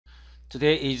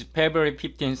Today is February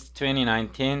 15th,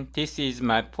 2019. This is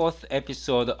my fourth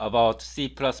episode about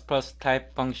C++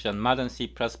 type function, modern C++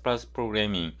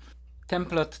 programming.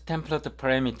 Template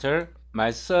parameter,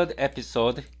 my third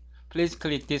episode. Please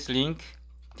click this link.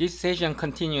 This session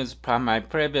continues from my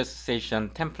previous session,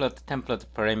 template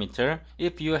parameter.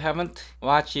 If you haven't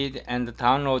watched it and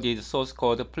downloaded source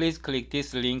code, please click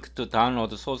this link to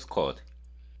download source code.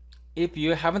 If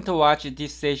you haven't watched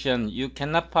this session, you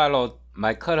cannot follow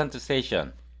my current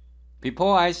session.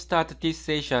 Before I start this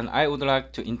session, I would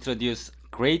like to introduce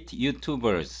great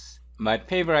YouTubers. My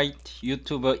favorite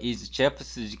YouTuber is Jeff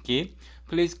Suzuki.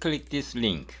 Please click this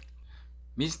link.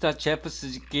 Mr. Jeff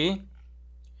Suzuki,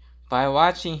 by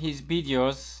watching his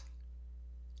videos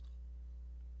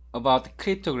about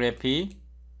cryptography.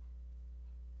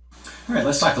 All right,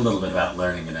 let's talk a little bit about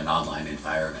learning in an online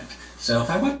environment. So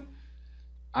if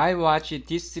I watched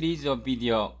this series of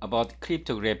videos about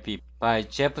cryptography by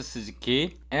Jeff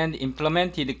Suzuki and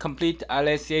implemented complete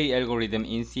RSA algorithm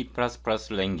in C++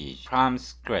 language from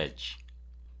scratch.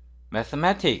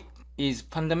 Mathematics is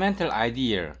fundamental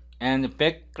idea and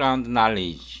background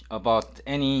knowledge about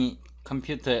any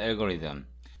computer algorithm.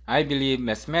 I believe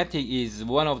mathematics is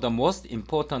one of the most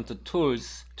important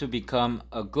tools to become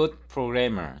a good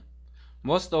programmer.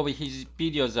 Most of his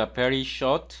videos are very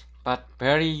short, but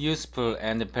very useful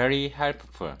and very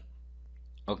helpful.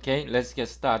 Okay, let's get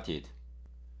started.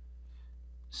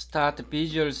 Start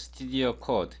Visual Studio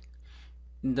Code.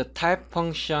 In the type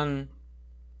function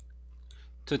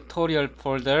tutorial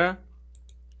folder,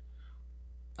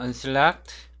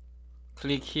 unselect,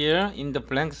 click here in the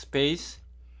blank space,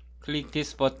 click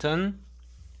this button,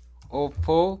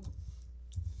 O4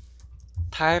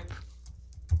 type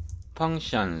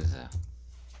functions.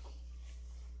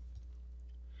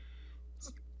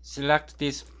 Select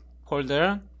this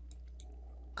folder,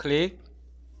 click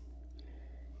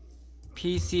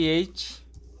PCH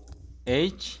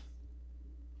H,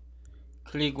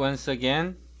 click once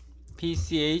again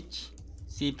PCH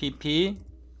CPP,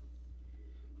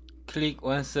 click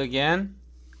once again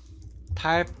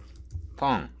type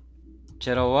fun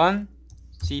 01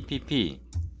 CPP.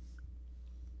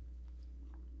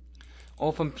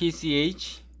 Open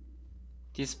PCH,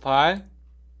 this file,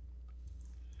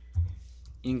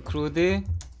 include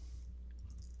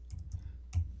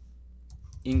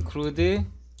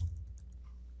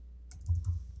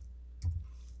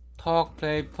talk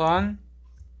play fun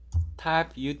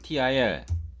type util.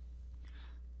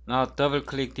 Now double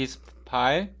click this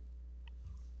file,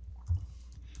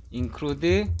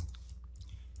 include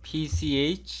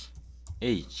PCH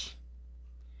H,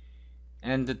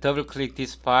 and double click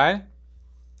this file,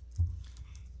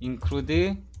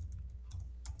 include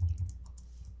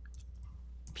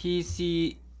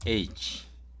PCH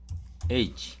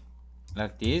H,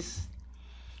 like this.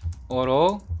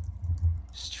 Auto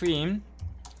stream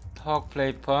talk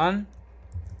play fun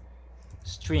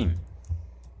stream,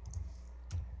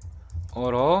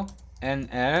 auto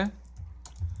NL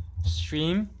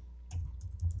stream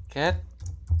get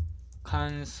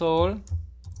console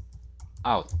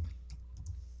out,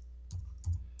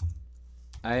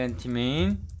 int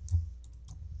main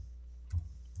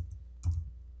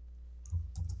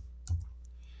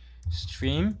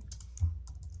stream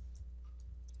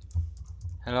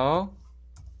hello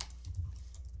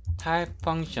type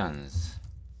functions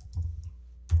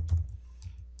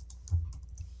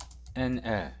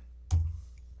NL.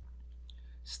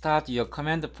 Start your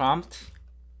command prompt,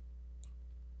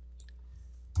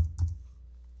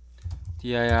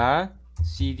 dir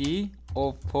cd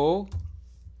O4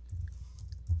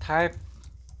 type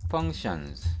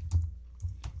functions,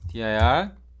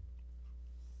 dir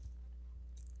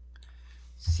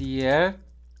cl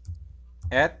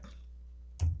at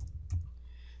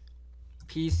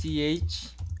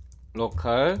pch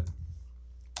local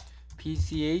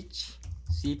pch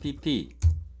cpp.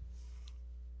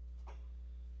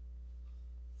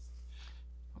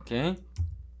 Okay,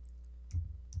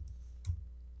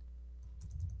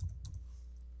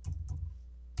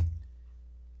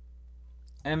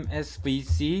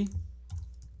 msvc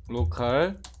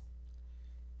local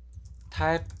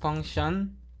type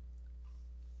function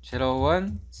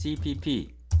 01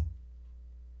 cpp.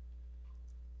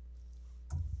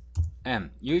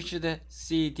 You should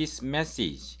see this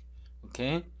message.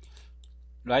 Okay,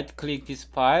 right click this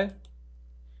file,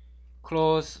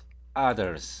 close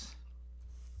others.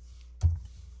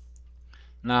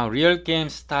 Now real game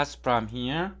starts from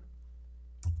here.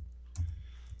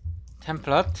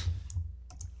 Template,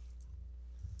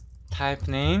 type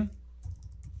name,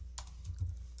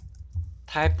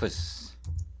 types.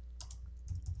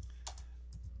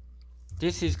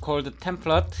 This is called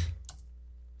template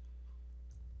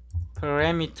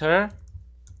parameter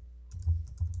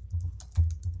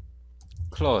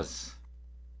close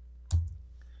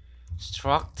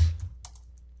struct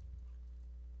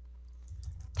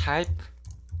type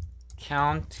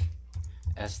count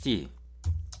sd.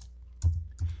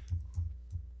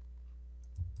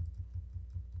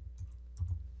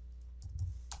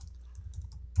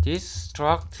 This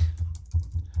struct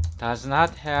does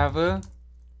not have a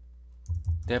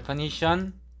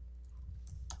definition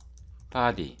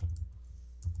body.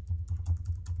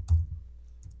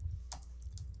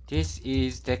 This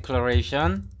is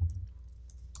declaration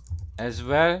as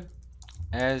well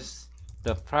as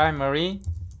the primary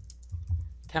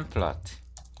template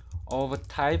of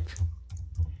type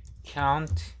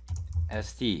count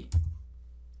sd.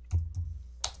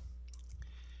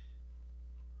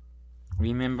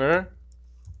 Remember,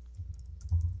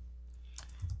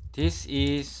 this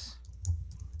is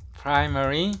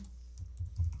primary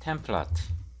template.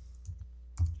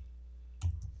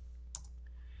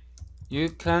 You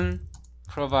can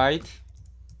provide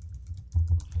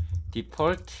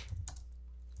default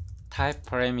type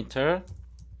parameter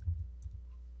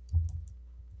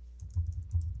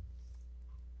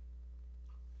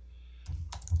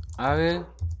I will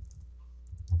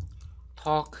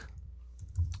talk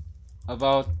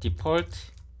about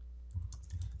default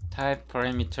type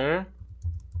parameter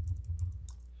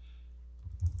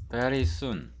very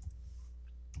soon.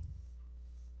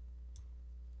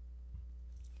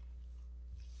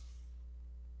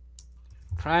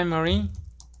 Primary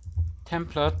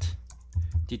template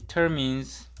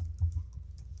determines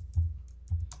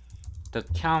the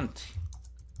count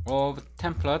of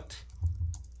template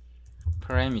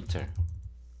parameter.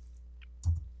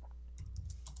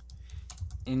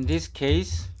 In this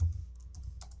case,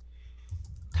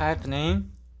 type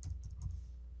name,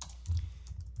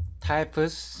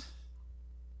 types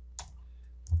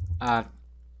are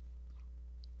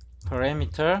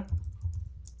parameter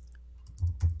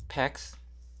packs,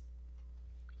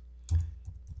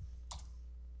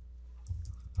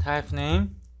 type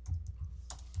name,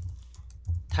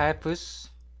 types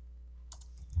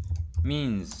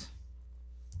means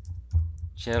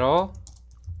 0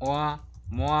 or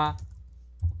more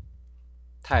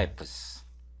types.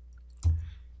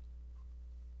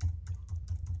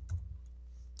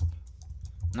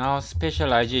 Now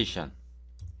specialization.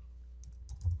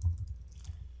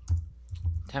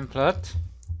 Template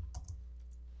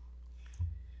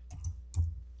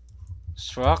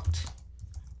struct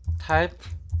type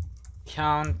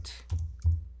count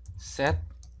set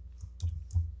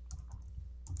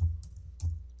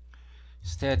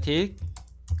static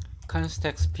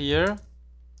context pair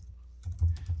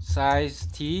size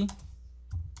t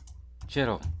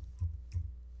 0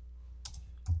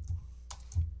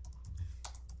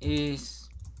 is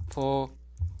for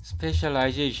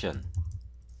specialization.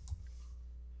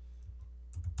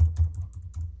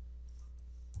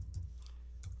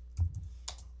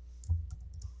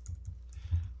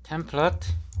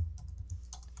 Template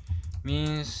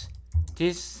means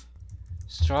this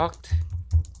struct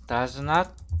does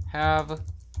not have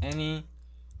any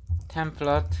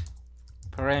template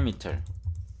parameter.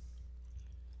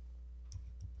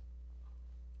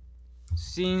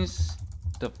 Since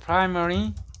the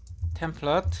primary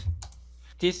template,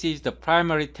 this is the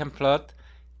primary template,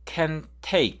 can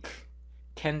take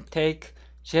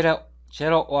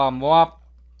 0 or more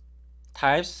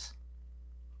types,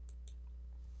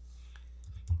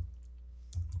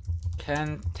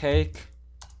 can take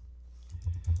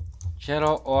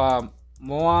 0 or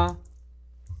more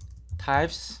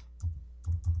types,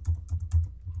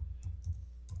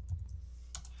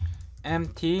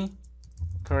 empty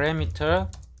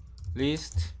parameter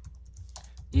list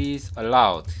is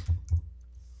allowed.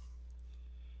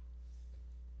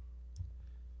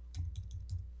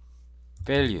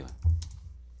 Value.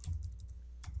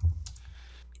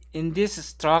 In this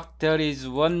struct, there is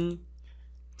one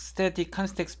static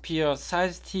context pair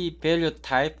size t value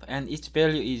type, and each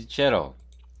value is 0.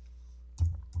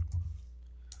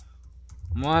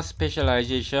 More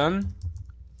specialization.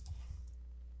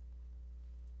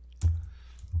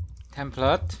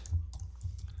 Template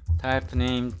type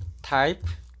name type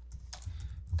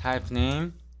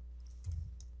name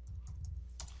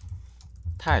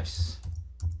types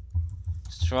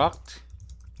struct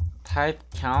type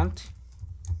count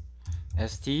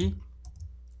st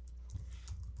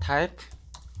type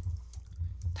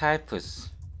types.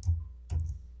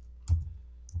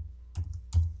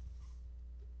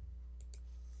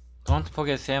 Don't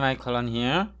forget semicolon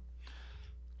here.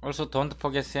 Also don't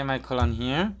forget semicolon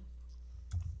here.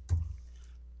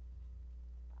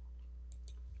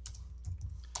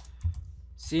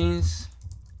 Since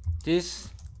this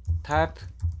type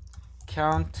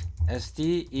count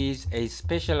SD is a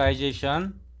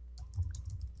specialization,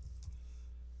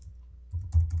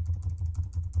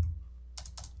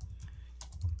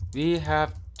 we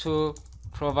have to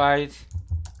provide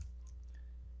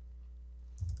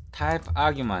type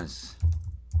arguments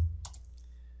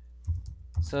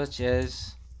such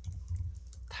as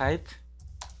types.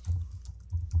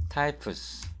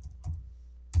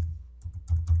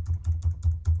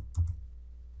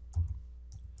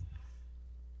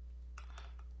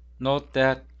 Note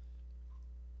that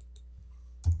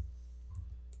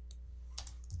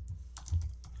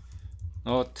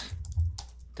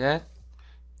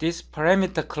this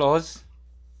parameter clause,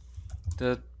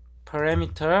 the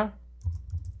parameter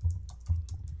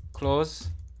clause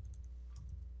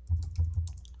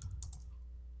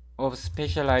of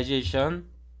specialization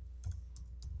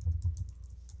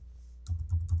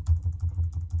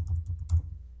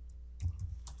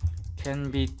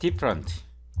can be different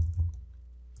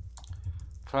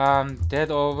from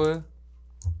that of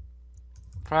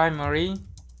primary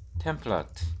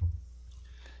template.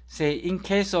 Say in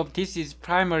case of this is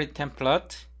primary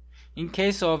template, in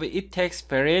case of it takes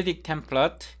variadic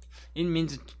template, it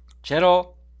means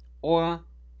 0 or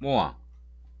more.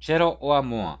 0 or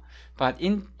more. But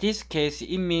in this case,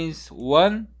 it means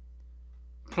 1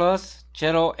 plus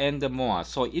 0 and more.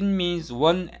 So it means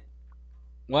 1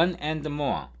 and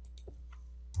more.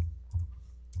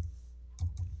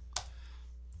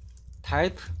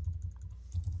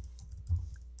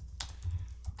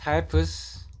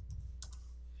 Types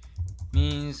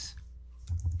means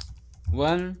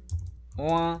 1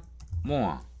 or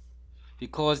more.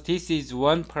 Because this is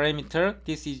one parameter,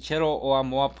 this is 0 or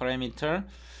more parameter.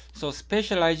 So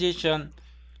specialization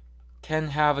can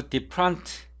have a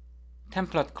different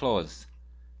template clause.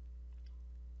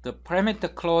 The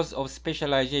parameter clause of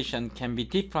specialization can be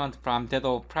different from that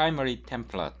of primary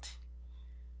template.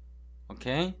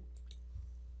 Okay?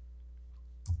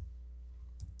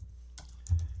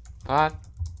 But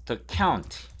the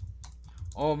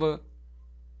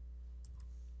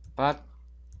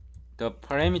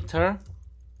parameter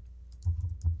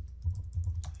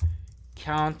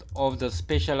count of the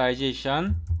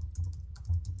specialization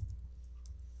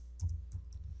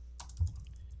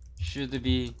should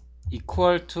be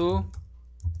equal to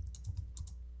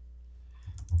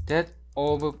that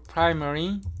of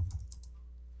primary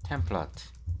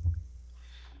template.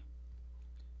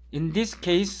 In this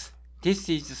case, this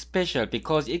is special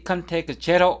because it can take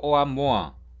 0 or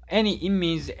more. It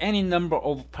means any number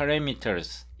of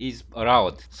parameters is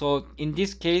allowed. So in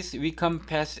this case, we can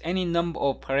pass any number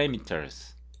of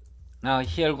parameters. Now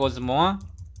here goes more.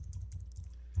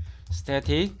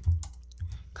 Static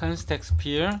const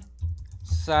pair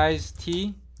size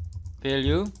t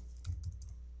value.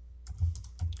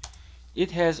 It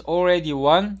has already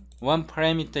one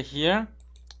parameter here.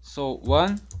 So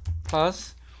 1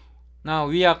 plus. Now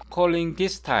we are calling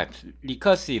this type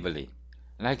recursively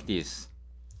like this.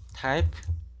 Type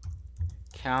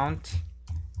count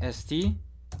SD.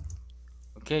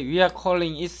 Okay, we are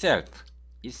calling itself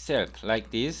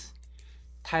like this.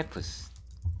 Types.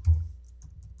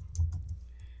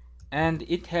 And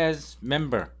it has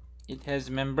member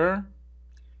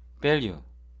value.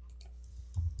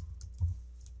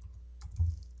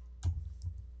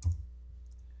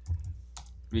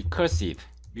 Recursive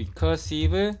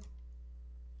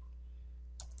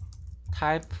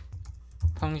type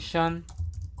function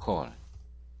call.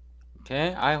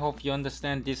 Okay, I hope you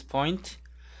understand this point.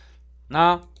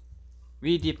 Now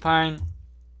we define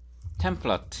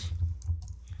template,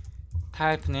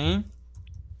 type name,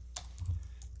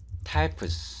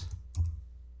 types,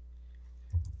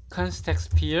 const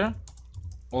pair,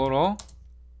 or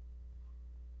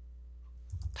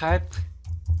type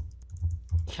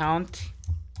count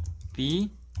b.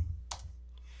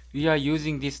 We are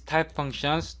using this type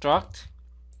function struct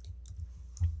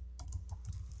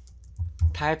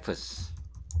types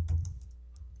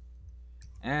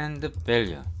and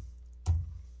value.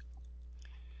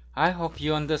 I hope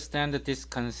you understand this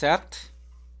concept.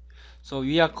 So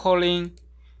we are calling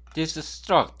this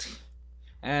struct,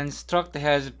 and struct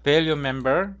has value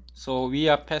member, so we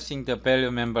are passing the value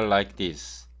member like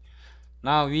this.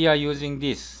 Now we are using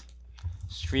this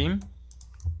stream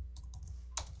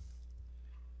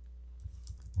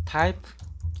type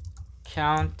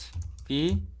count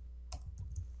b,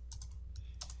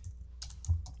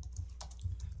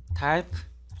 type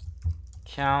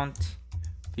count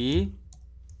b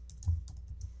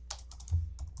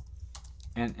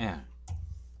and L.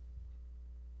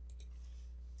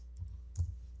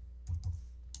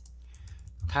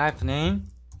 Type name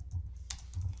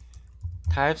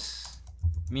types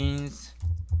means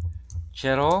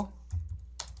 0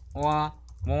 or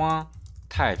more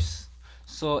types.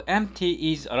 So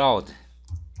empty is allowed.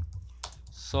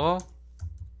 So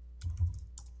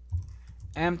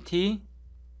empty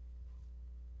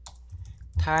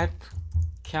type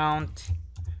count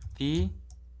b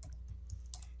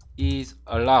is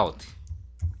allowed.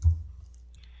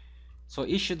 So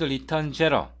it should return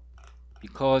 0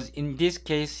 because in this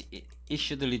case it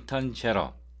should return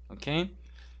 0. Okay,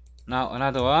 now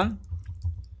another one,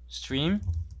 stream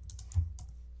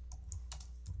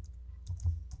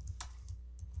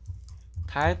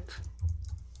type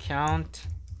count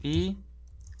b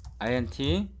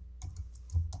int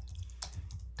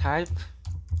type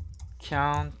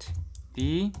count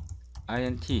b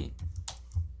int.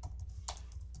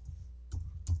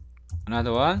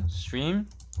 Another one, stream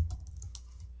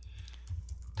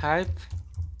type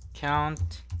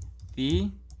count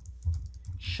b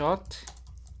short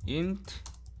int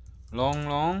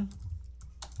long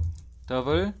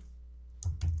double.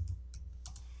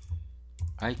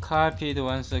 I copied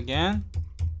once again.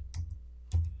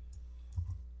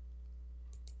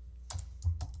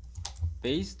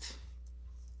 Paste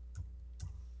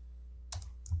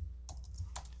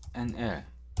and L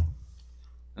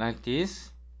like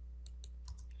this.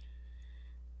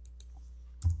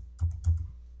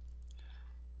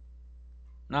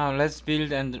 Now let's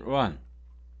build and run.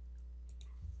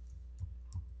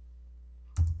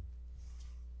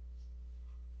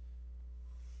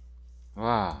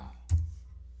 Wow.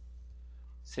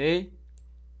 See?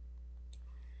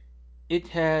 It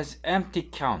has empty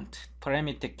count.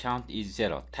 Parameter count is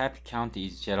 0. Type count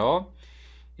is 0.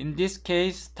 In this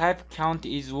case, type count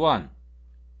is 1.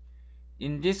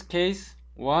 In this case,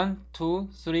 1, 2,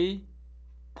 3,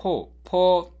 4.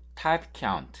 4 type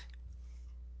count.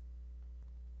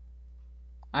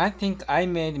 I think I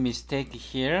made a mistake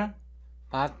here,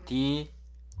 but the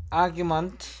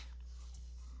argument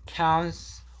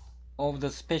counts of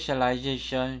the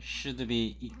specialization should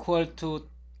be equal to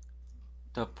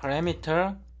the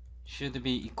parameter should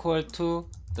be equal to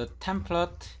the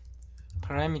template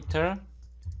parameter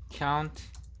count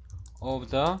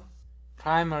of the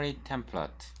primary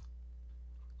template.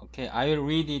 Okay, I will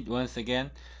read it once again.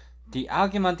 The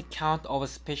argument count of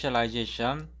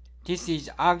specialization. This is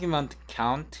argument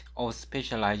count of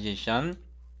specialization.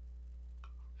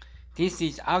 This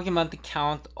is argument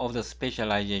count of the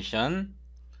specialization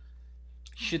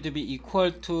should be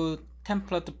equal to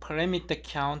template parameter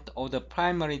count of the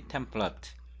primary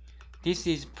template. This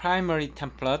is primary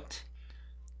template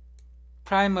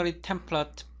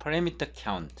parameter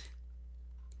count.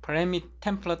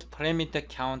 Template parameter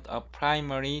count of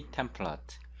primary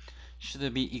template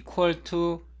should be equal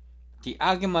to the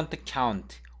argument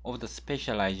count of the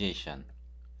specialization.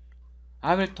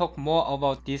 I will talk more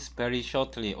about this very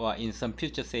shortly or in some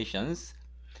future sessions.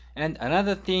 And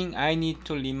another thing I need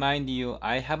to remind you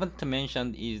I haven't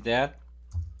mentioned is that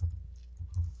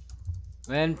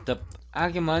when the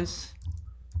arguments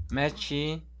match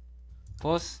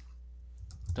both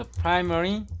the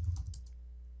primary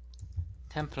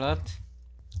template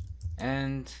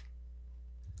and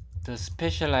the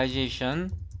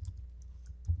specialization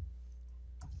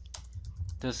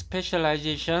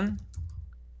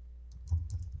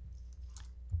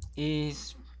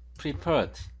is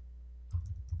prepared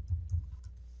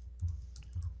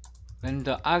when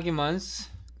the arguments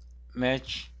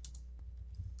match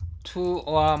 2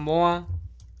 or more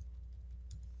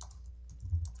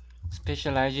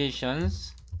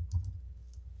specializations,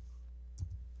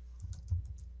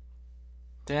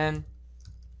 then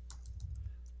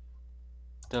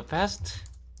the best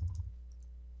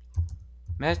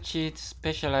matched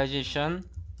specialization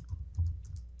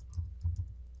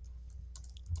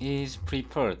is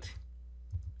prepared.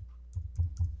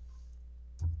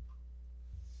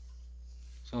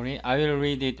 Sorry, I will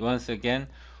read it once again.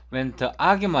 When the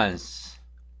arguments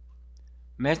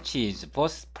matches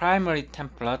both primary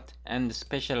template and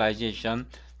specialization,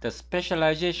 the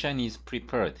specialization is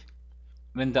prepared.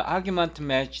 When the argument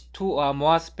match 2 or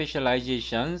more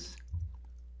specializations,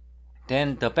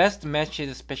 then the best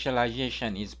matched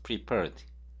specialization is prepared.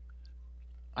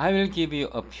 I will give you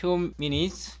a few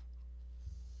minutes.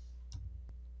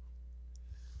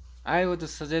 I would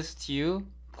suggest you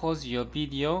pause your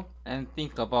video and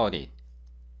think about it.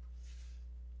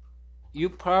 You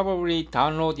probably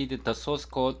downloaded the source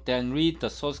code, then read the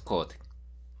source code.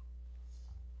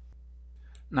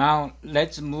 Now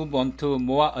let's move on to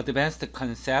more advanced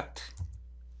concept.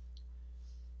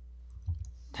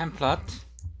 Template.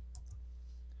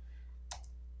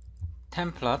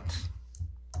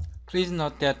 Please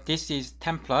note that this is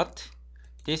template.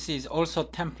 This is also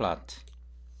template.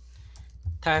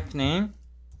 Type name,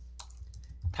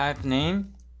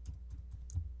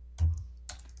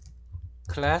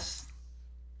 class,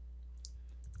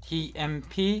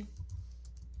 tmp,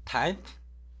 type,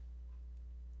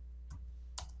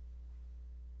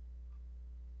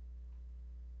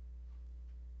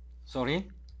 sorry,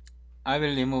 I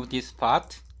will remove this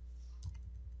part.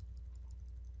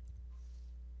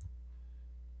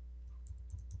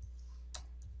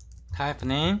 Type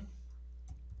name,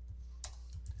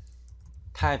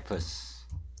 types.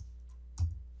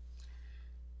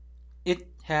 It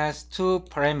has two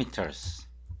parameters.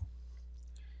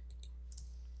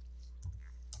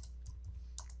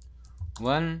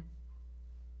 One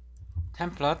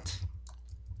template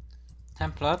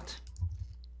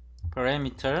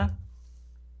parameter,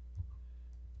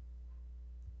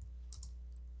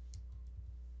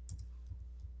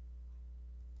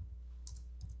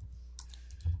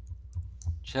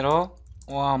 zero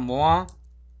or more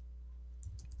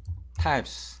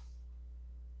types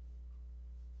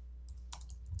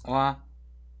or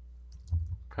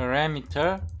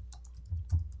parameter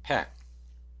pack.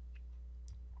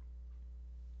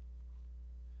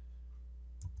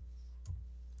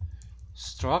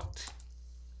 Struct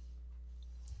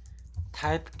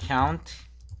type count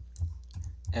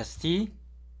st,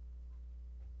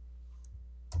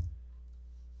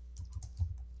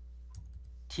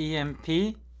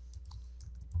 tmp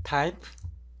type,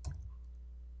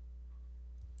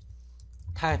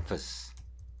 types.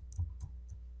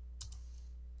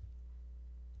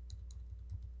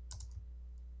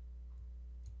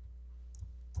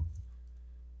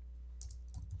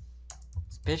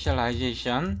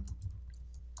 Specialization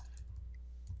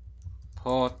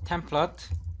for template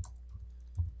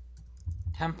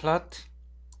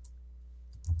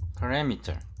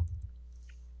parameter.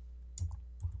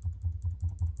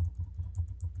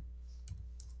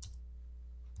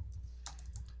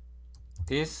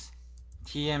 This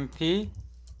tmp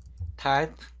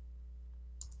type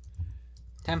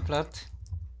template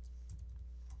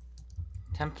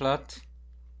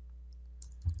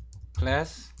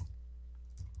class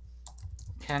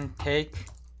can take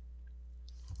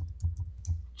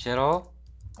 0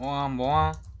 or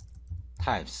more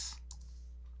types.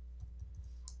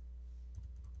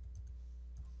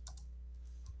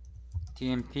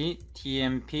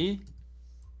 tmp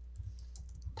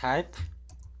types.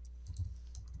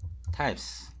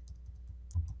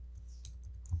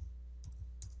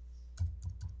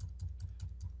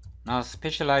 Now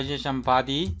specialization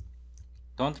body,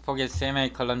 don't forget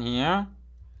semicolon here.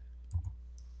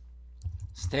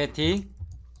 Static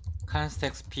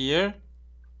context pair,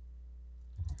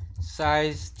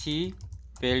 size t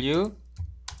value,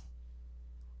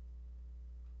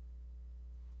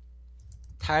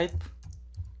 type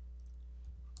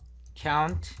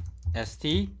count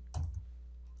st,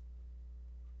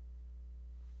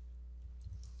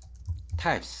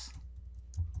 types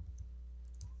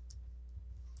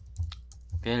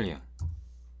value.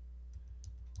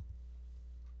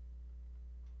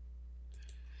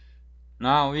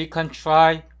 Now we can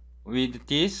try with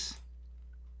this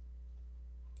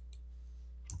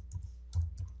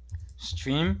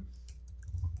stream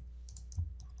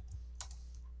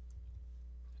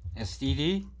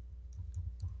std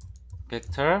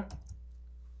vector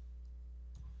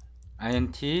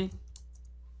int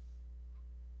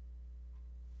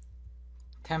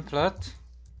template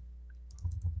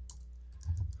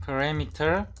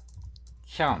parameter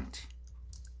count,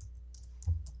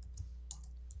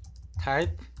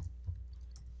 type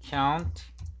count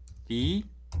b,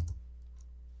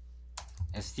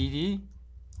 std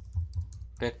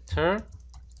vector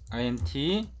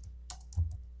int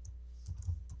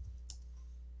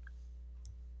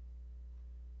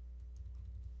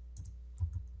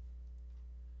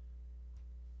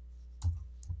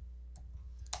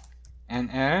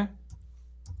nl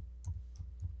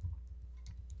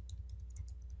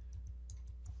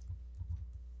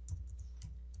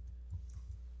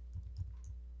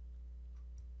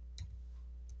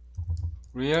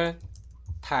real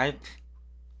type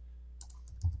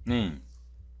name.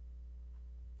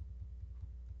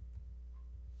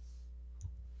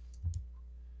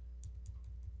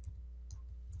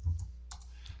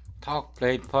 Talk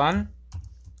play fun,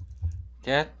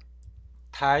 get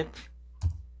type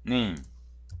name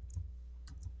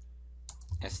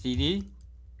std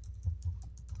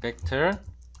vector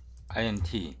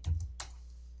int.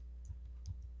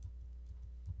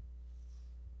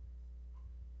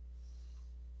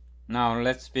 Now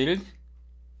let's build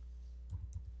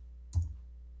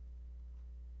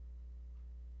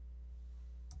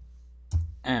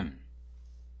m.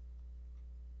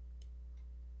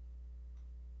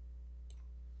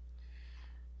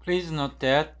 Please note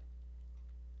that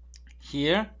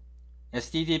here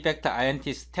std vector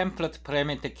int's template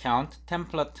parameter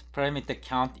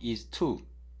count is 2.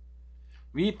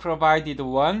 We provided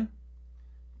 1,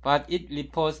 but it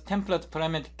reports template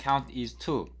parameter count is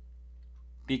 2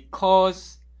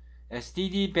 because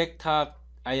std vector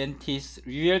int's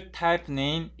real type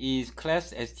name is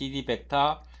class std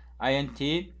vector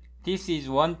int. This is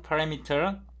one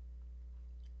parameter,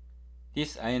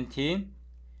 this int,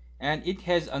 and it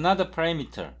has another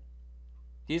parameter,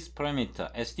 this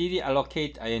parameter std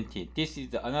allocate int. This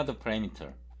is another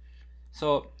parameter.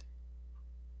 So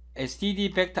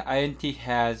std vector int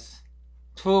has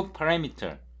two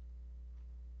parameters,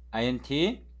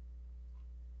 int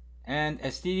and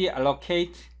std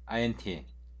allocate int,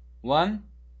 1,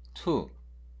 2.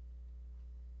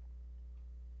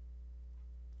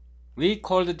 We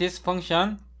called this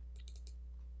function,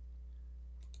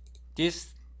 this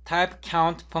type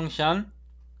count function.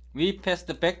 We passed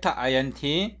the vector int,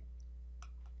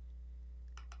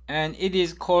 and it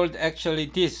is called actually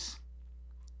this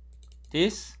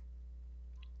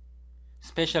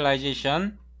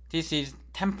specialization. This is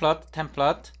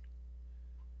template,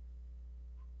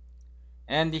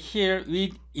 and here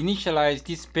we initialize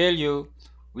this value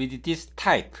with this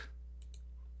type.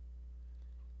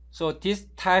 So this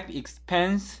type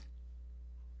expands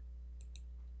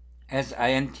as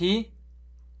int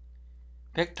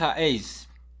vector a's,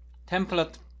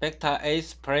 template vector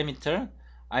a's parameter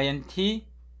int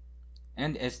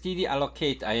and std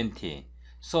allocate int.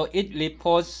 So it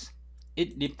reports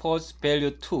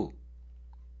value 2.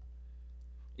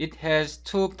 It has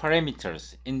two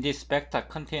parameters in this vector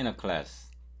container class.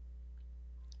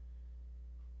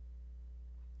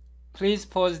 Please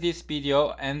pause this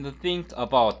video and think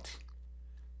about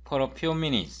for a few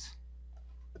minutes.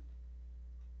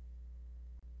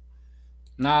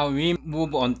 Now we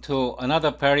move on to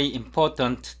another very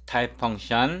important type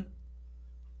function.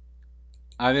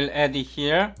 I will add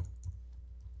here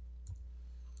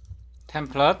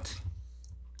template,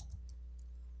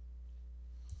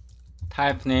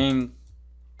 type name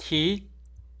t,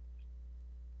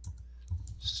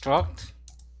 struct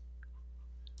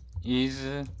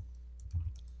is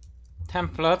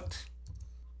template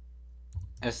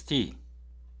st.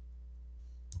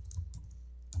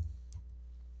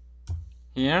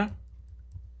 Here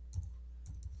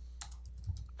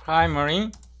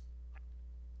primary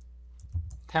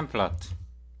template,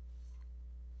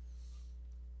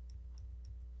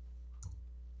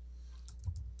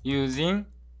 using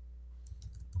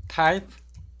type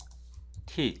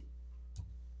t,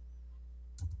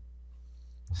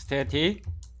 static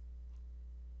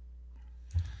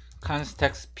const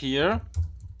pair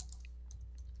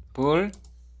bool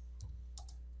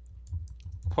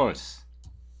false.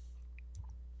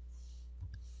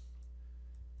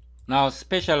 Now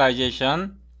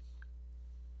specialization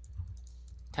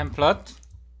template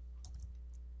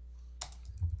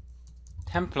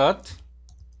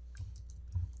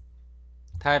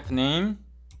type name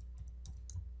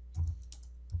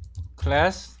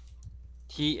class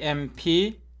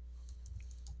tmp,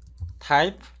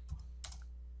 type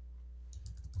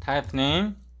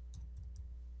name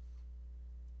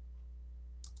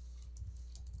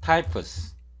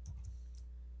types,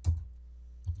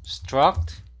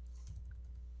 struct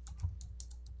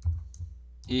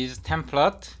is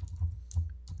template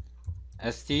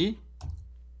st,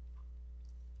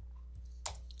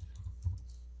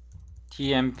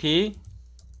 tmp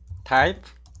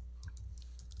types.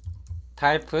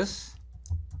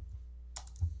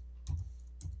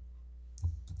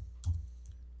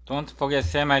 Don't forget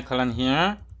semicolon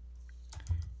here,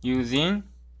 using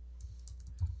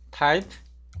type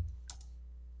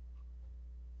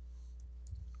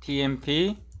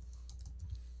tmp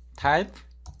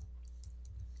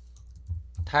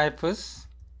types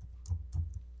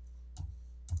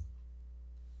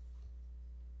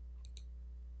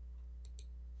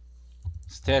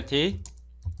static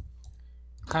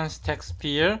const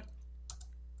pair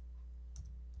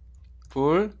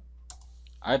bool,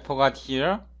 I forgot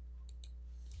here,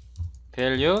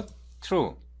 value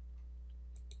true,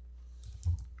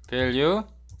 value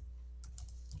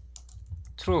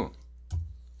true.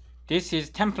 This is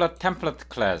template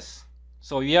class.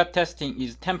 So we are testing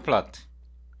is template.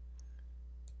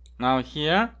 Now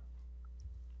here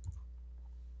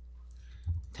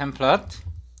template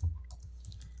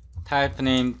type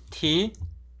name t,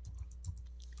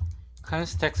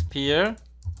 const pair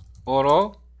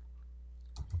auto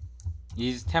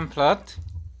is template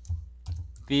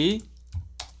b.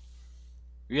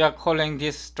 We are calling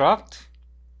this struct,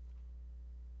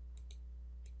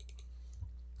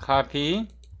 copy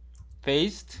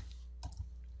paste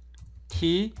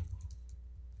t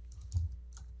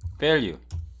value.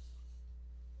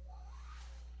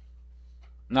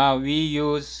 Now we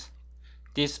use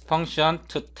this function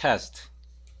to test.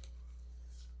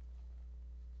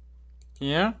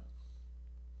 Here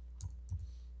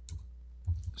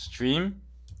stream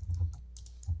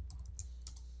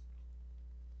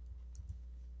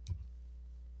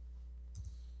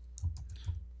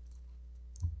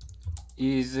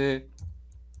is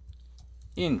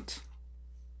int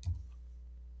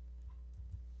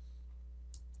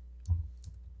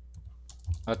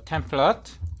a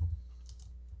template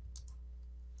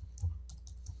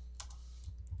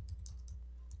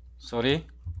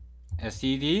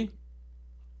std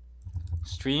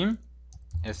stream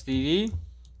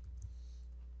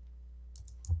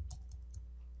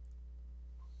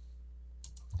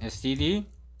std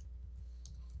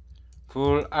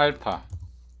full alpha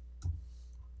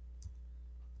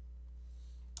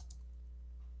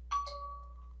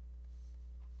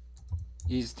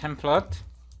is template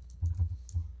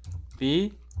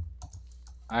b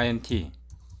int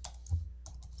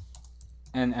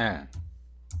nl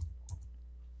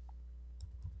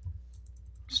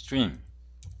stream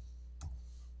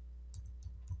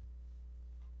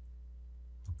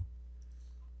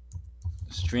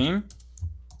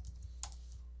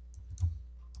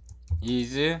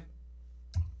is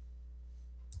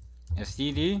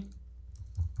std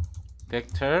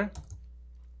vector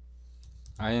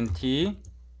int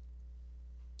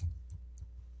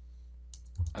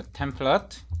a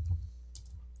template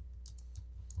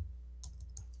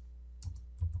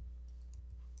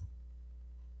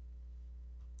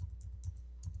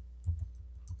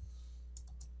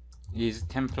is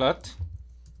template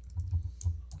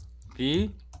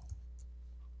b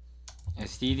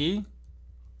std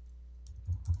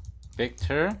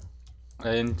vector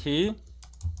int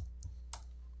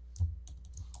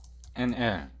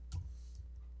nl.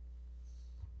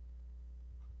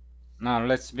 Now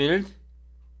let's build.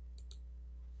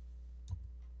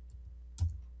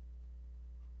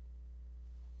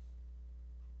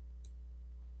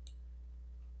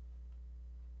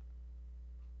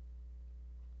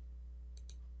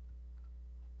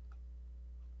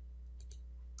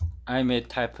 I may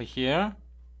type here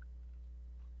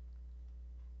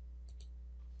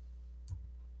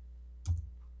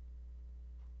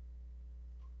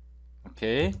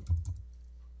okay.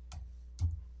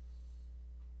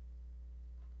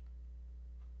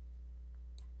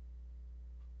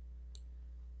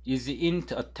 Is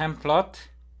int a template?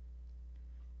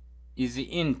 Is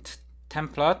int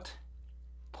template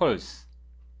false?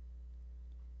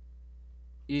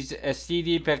 Is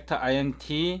std vector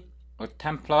int a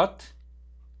template?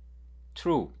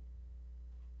 True.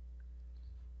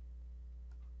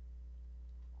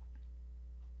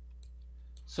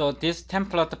 So this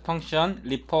template function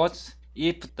reports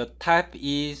if the type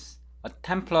is a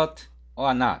template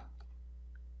or not.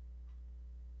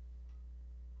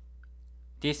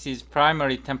 This is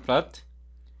primary template.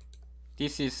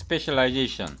 This is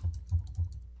specialization.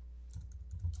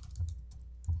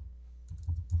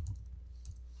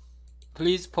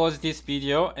 Please pause this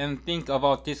video and think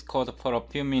about this code for a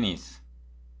few minutes.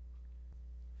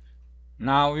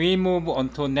 Now we move on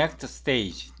to next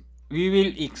stage. We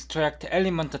will extract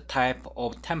element type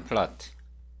of template.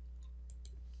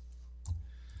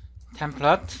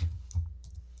 Template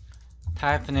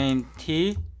type name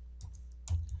t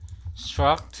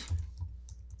struct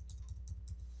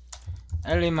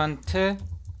element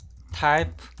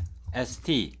type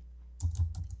st.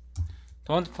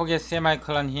 Don't forget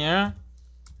semicolon here.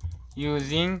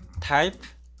 Using type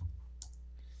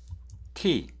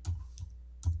t.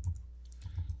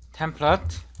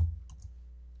 Template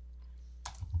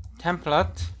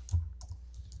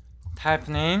type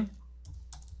name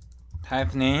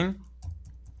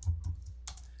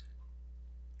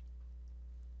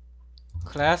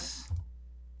class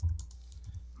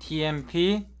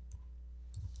tmp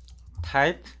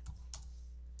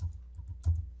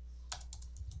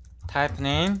type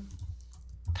name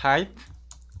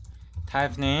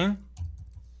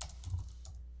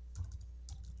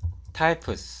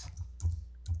types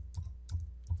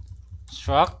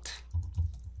struct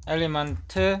element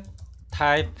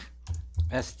type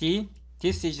st.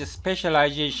 This is a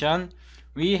specialization.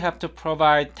 We have to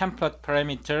provide template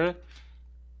parameter.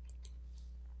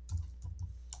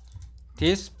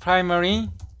 This primary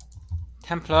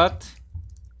template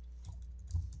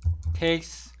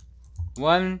takes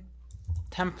one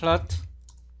template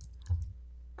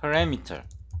parameter.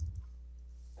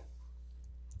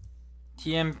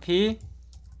 tmp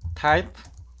type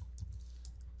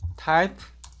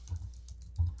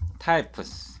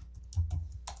types.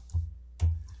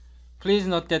 Please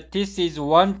note that this is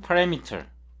one parameter.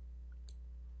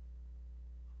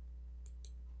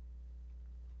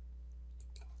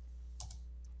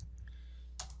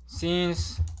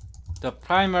 Since the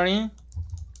primary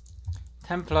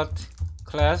template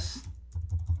class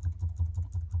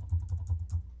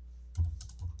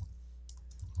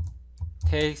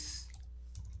takes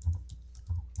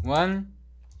one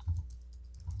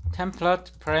template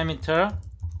parameter,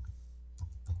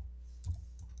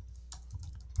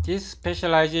 this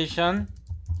specialization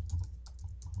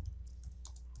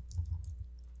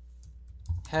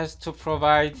has to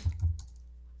provide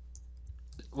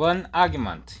one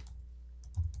argument.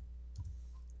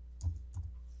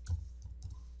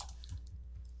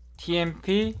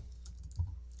 TMP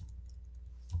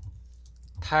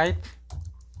types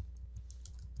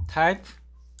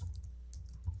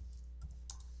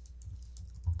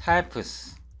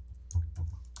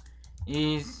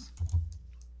is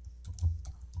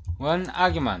one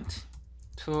argument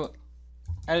to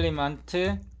element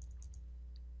to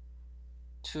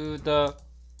the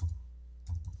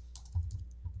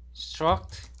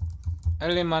struct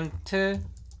element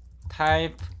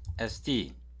type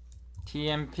SD.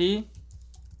 TMP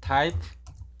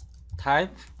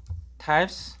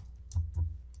types.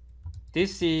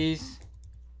 This is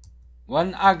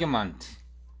one argument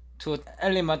to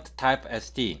element type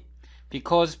SD.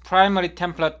 Because primary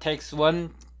template takes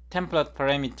one template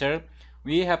parameter,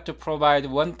 we have to provide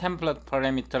one template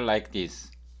parameter like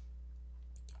this.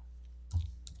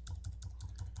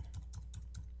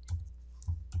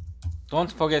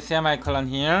 Don't forget semicolon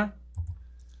here.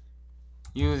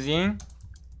 Using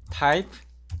type.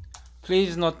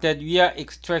 Please note that we are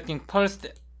extracting first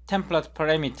template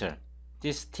parameter,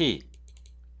 this T.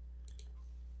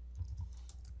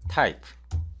 Type.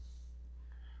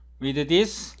 With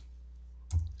this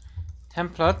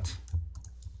template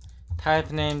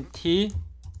type name T,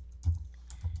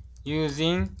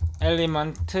 using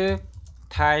element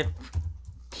type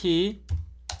T,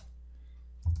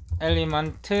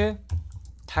 element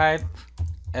type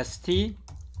ST,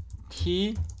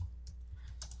 T.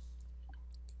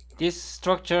 This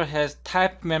structure has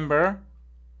type member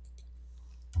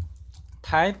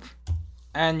type,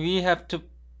 and we have to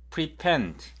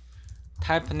prepend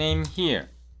type name here.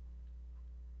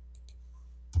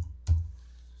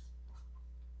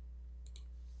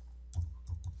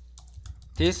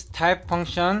 This type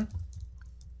function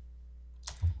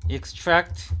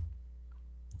extract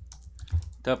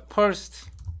the first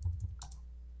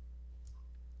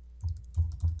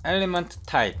element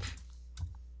type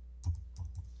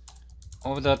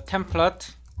of the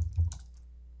template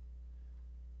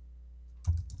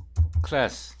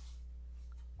class.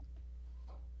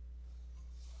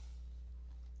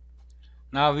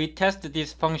 Now we test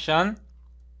this function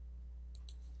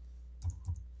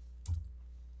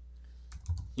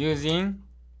using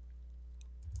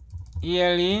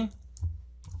ELE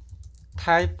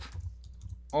type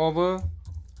of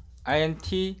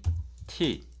int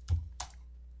t.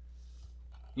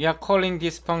 We are calling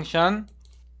this function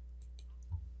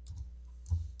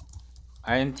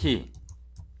int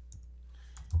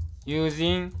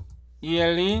using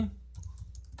ELE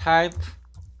type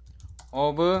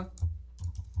of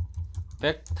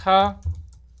vector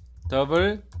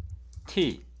double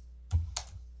t.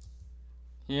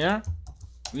 Here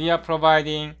we are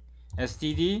providing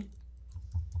std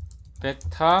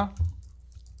vector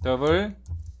double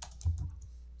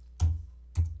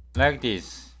like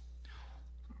this.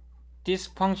 This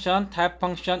function, type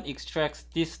function, extracts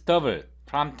this double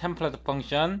from template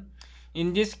function.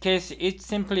 In this case, it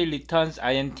simply returns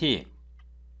int.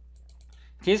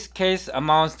 This case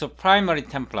amounts to primary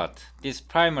template, this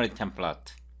primary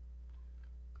template.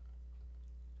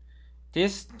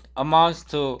 This amounts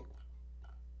to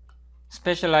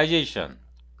specialization.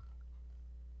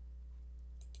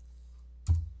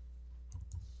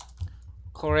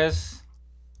 Corresponds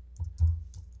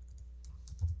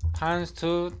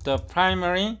to the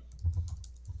primary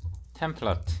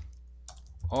template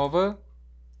of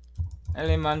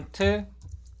element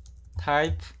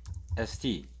type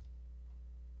SD.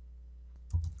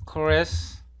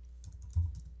 Corresponds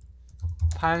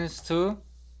to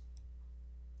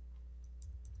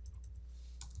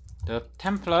the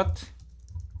template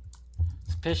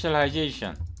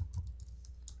specialization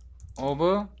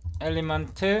of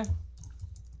element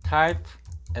type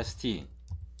ST.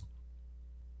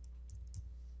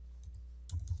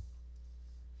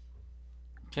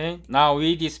 Okay, now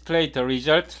we display the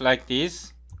result like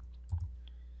this.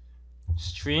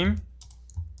 Stream.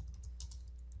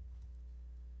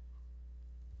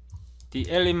 The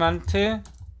element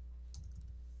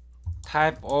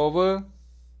type of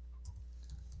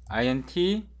int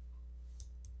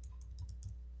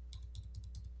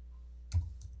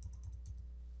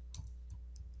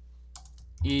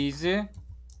is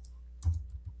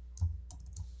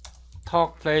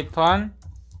talk play fun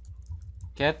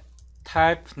get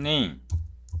type name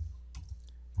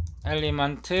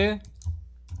element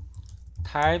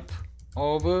type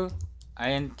of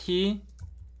int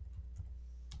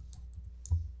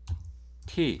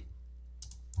t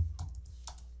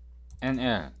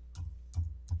nl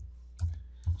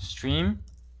stream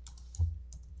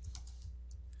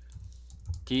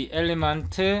the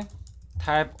element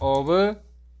type of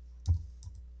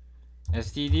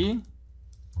std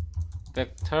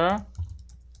vector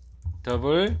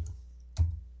double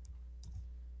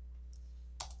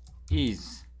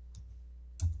is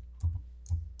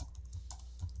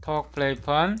talk play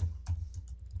fun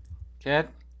get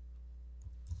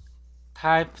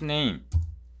type name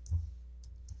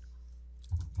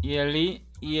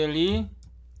ele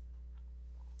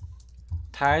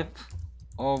type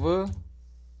of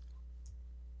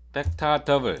vector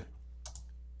double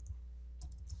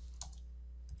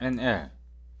nl.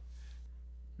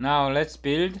 Now let's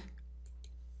build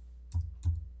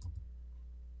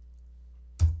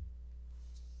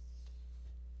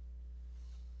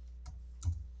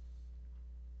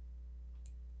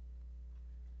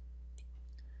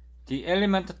the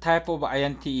element type of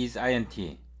int is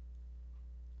int.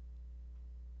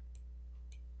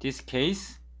 This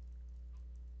case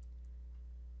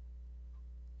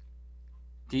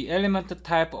the element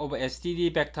type of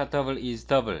std vector double is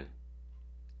double.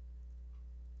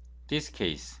 This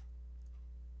case.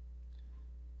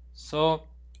 So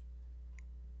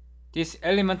this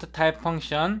element type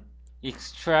function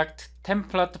extract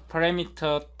template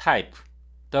parameter type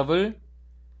double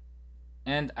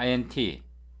and int.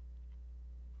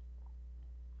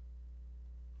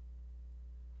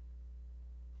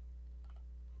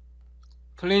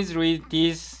 Please read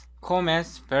these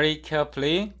comments very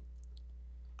carefully.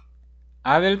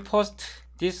 I will post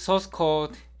this source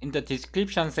code in the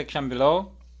description section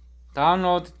below.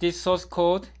 Download this source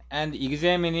code and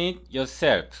examine it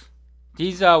yourself.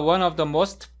 These are one of the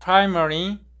most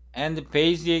primary and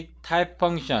basic type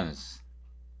functions.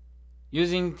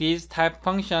 Using these type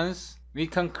functions, we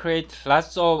can create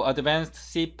lots of advanced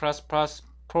C++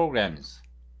 programs.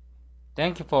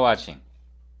 Thank you for watching.